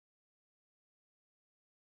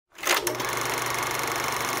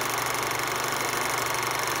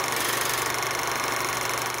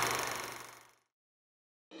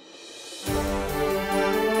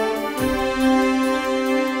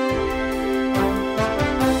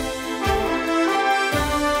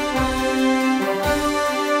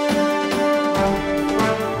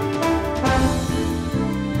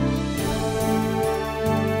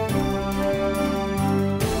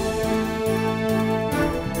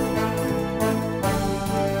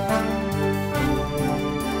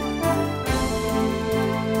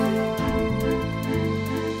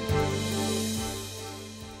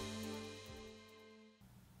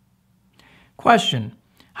Question: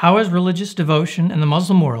 how is religious devotion in the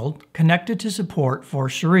Muslim world connected to support for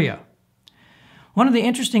Sharia? One of the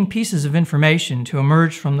interesting pieces of information to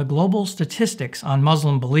emerge from the global statistics on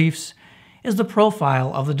Muslim beliefs is the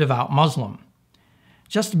profile of the devout Muslim.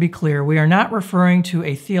 Just to be clear, we are not referring to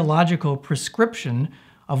a theological prescription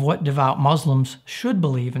of what devout Muslims should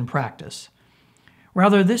believe and practice.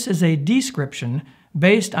 Rather, this is a description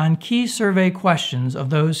based on key survey questions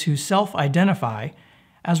of those who self-identify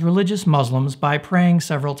as religious Muslims by praying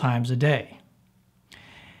several times a day.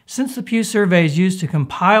 Since the Pew surveys used to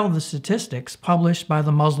compile the statistics published by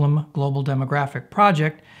the Muslim Global Demographic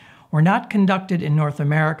Project were not conducted in North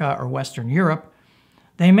America or Western Europe,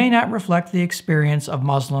 they may not reflect the experience of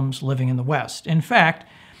Muslims living in the West. In fact,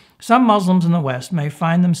 some Muslims in the West may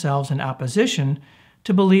find themselves in opposition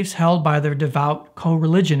to beliefs held by their devout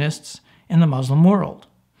co-religionists in the Muslim world,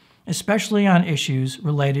 especially on issues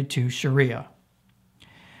related to Sharia.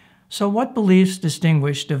 So what beliefs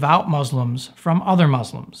distinguish devout Muslims from other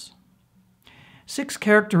Muslims? 6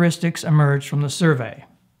 characteristics emerge from the survey.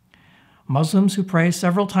 Muslims who pray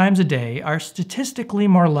several times a day are statistically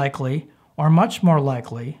more likely, or much more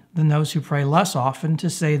likely, than those who pray less often to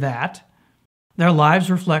say that their lives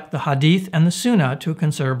reflect the Hadith and the Sunnah to a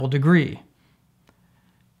considerable degree.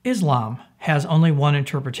 Islam has only one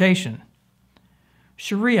interpretation.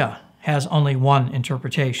 Sharia has only one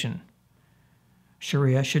interpretation.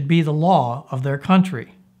 Sharia should be the law of their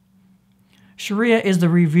country. Sharia is the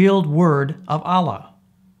revealed word of Allah.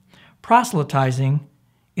 Proselytizing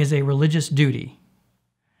is a religious duty.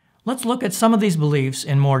 Let's look at some of these beliefs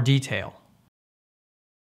in more detail.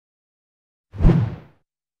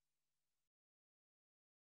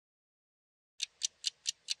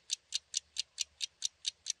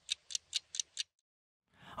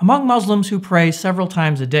 Among Muslims who pray several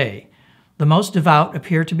times a day, the most devout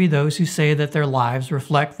appear to be those who say that their lives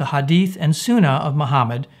reflect the Hadith and Sunnah of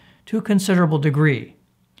Muhammad to a considerable degree.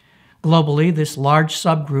 Globally, this large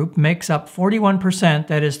subgroup makes up 41%,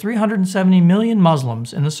 that is 370 million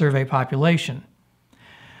Muslims in the survey population.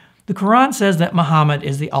 The Quran says that Muhammad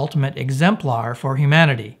is the ultimate exemplar for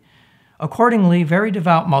humanity. Accordingly, very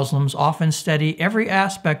devout Muslims often study every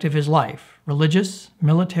aspect of his life, religious,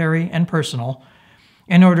 military, and personal,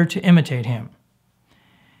 in order to imitate him.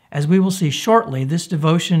 As we will see shortly, this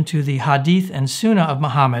devotion to the Hadith and Sunnah of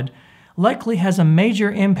Muhammad likely has a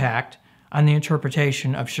major impact on the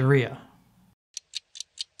interpretation of Sharia.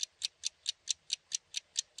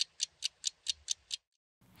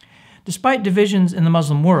 Despite divisions in the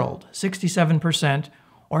Muslim world, 67%,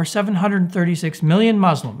 or 736 million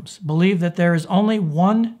Muslims, believe that there is only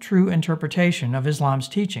one true interpretation of Islam's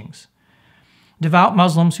teachings. Devout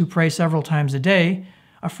Muslims who pray several times a day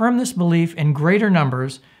affirm this belief in greater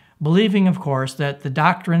numbers, believing, of course, that the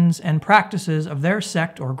doctrines and practices of their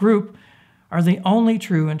sect or group are the only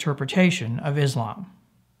true interpretation of Islam.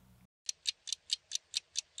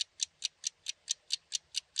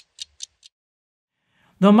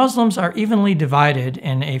 Though Muslims are evenly divided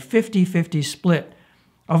in a 50-50 split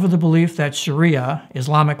over the belief that Sharia,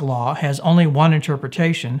 Islamic law, has only one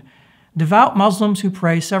interpretation, devout Muslims who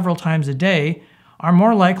pray several times a day are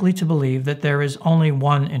more likely to believe that there is only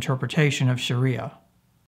one interpretation of Sharia.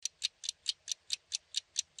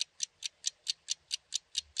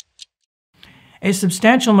 A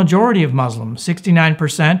substantial majority of Muslims,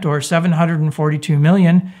 69% or 742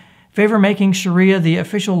 million, favor making Sharia the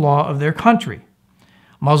official law of their country.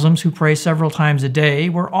 Muslims who pray several times a day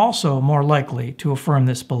were also more likely to affirm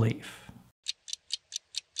this belief.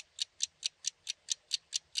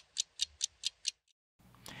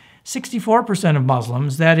 "64% of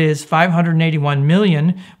Muslims, that is 581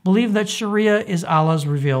 million, believe that Sharia is Allah's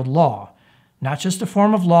revealed law, not just a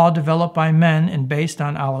form of law developed by men and based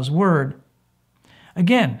on Allah's word.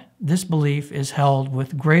 Again, this belief is held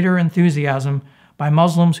with greater enthusiasm by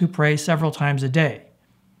Muslims who pray several times a day.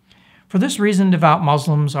 For this reason, devout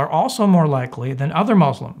Muslims are also more likely than other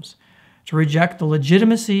Muslims to reject the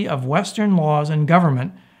legitimacy of Western laws and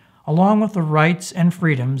government, along with the rights and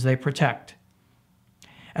freedoms they protect.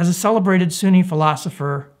 As a celebrated Sunni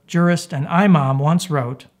philosopher, jurist, and imam once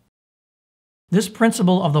wrote, "This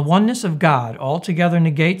principle of the oneness of God altogether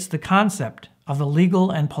negates the concept of the legal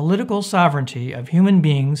and political sovereignty of human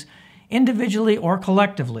beings individually or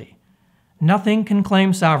collectively. Nothing can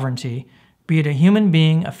claim sovereignty, be it a human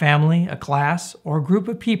being, a family, a class, or group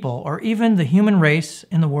of people, or even the human race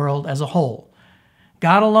in the world as a whole.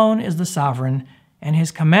 God alone is the sovereign, and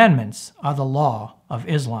his commandments are the law of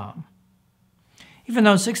Islam." Even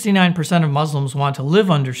though 69% of Muslims want to live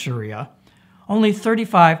under Sharia, only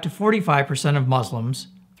 35 to 45% of Muslims,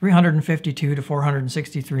 352 to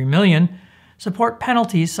 463 million, support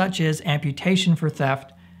penalties such as amputation for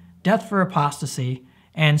theft, death for apostasy,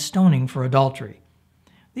 and stoning for adultery.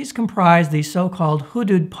 These comprise the so-called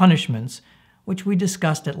hudud punishments, which we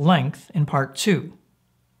discussed at length in Part 2.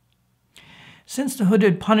 Since the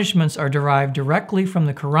hudud punishments are derived directly from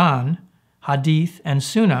the Quran, Hadith, and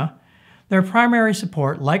Sunnah, their primary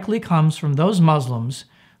support likely comes from those Muslims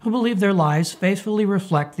who believe their lives faithfully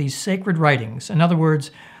reflect these sacred writings, in other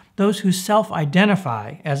words, those who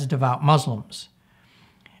self-identify as devout Muslims.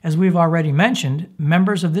 As we've already mentioned,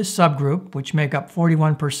 members of this subgroup, which make up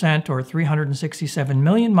 41% or 367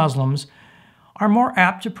 million Muslims, are more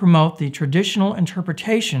apt to promote the traditional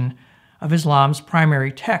interpretation of Islam's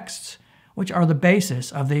primary texts, which are the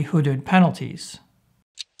basis of the hudud penalties.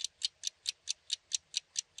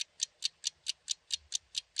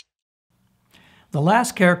 The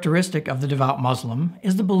last characteristic of the devout Muslim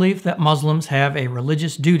is the belief that Muslims have a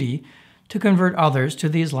religious duty to convert others to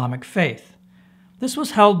the Islamic faith. This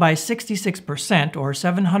was held by 66% or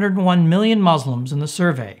 701 million Muslims in the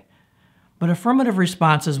survey, but affirmative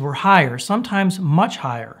responses were higher, sometimes much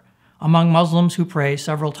higher, among Muslims who pray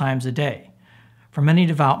several times a day. For many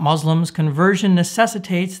devout Muslims, conversion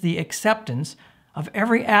necessitates the acceptance of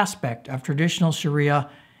every aspect of traditional Sharia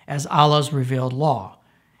as Allah's revealed law.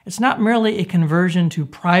 It's not merely a conversion to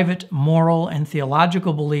private moral and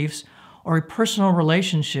theological beliefs or a personal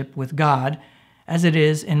relationship with God, as it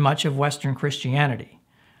is in much of Western Christianity.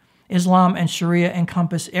 Islam and Sharia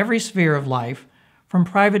encompass every sphere of life, from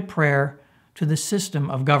private prayer to the system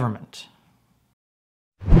of government.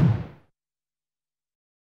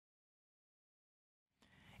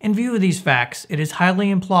 In view of these facts, it is highly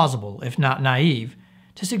implausible, if not naive,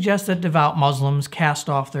 to suggest that devout Muslims cast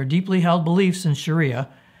off their deeply held beliefs in Sharia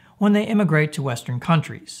when they immigrate to Western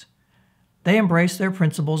countries. They embrace their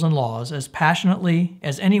principles and laws as passionately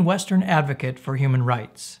as any Western advocate for human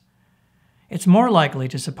rights. It's more likely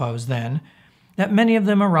to suppose, then, that many of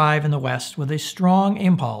them arrive in the West with a strong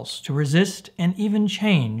impulse to resist and even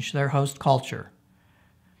change their host culture.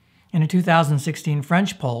 In a 2016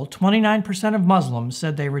 French poll, 29% of Muslims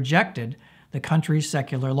said they rejected the country's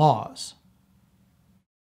secular laws.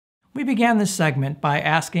 We began this segment by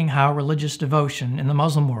asking how religious devotion in the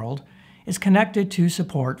Muslim world is connected to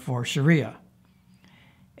support for Sharia.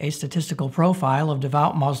 A statistical profile of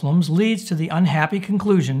devout Muslims leads to the unhappy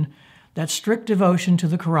conclusion that strict devotion to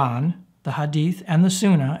the Quran, the Hadith, and the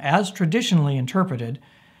Sunnah, as traditionally interpreted,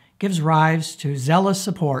 gives rise to zealous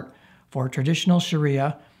support for traditional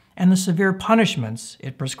Sharia and the severe punishments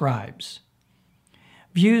it prescribes.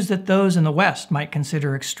 Views that those in the West might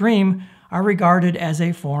consider extreme are regarded as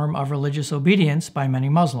a form of religious obedience by many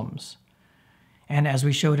Muslims. And as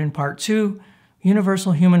we showed in Part 2,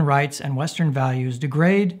 universal human rights and Western values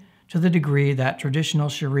degrade to the degree that traditional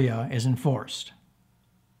Sharia is enforced.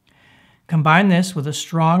 Combine this with a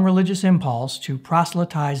strong religious impulse to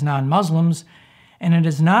proselytize non-Muslims, and it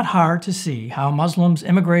is not hard to see how Muslims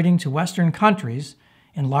immigrating to Western countries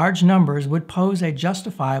in large numbers would pose a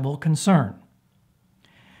justifiable concern.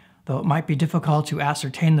 Though it might be difficult to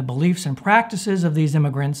ascertain the beliefs and practices of these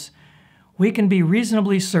immigrants, we can be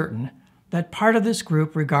reasonably certain that part of this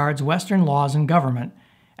group regards Western laws and government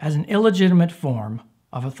as an illegitimate form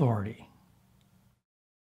of authority.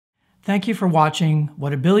 Thank you for watching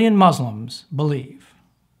What a Billion Muslims Believe.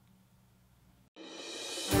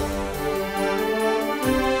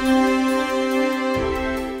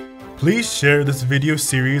 Please share this video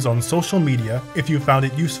series on social media if you found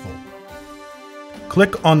it useful.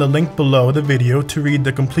 Click on the link below the video to read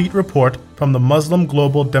the complete report from the Muslim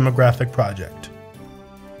Global Demographic Project.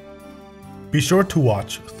 Be sure to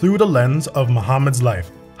watch Through the Lens of Muhammad's Life,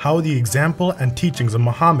 How the Example and Teachings of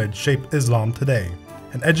Muhammad Shape Islam Today,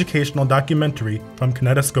 an educational documentary from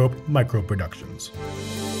Kinetoscope microProductions.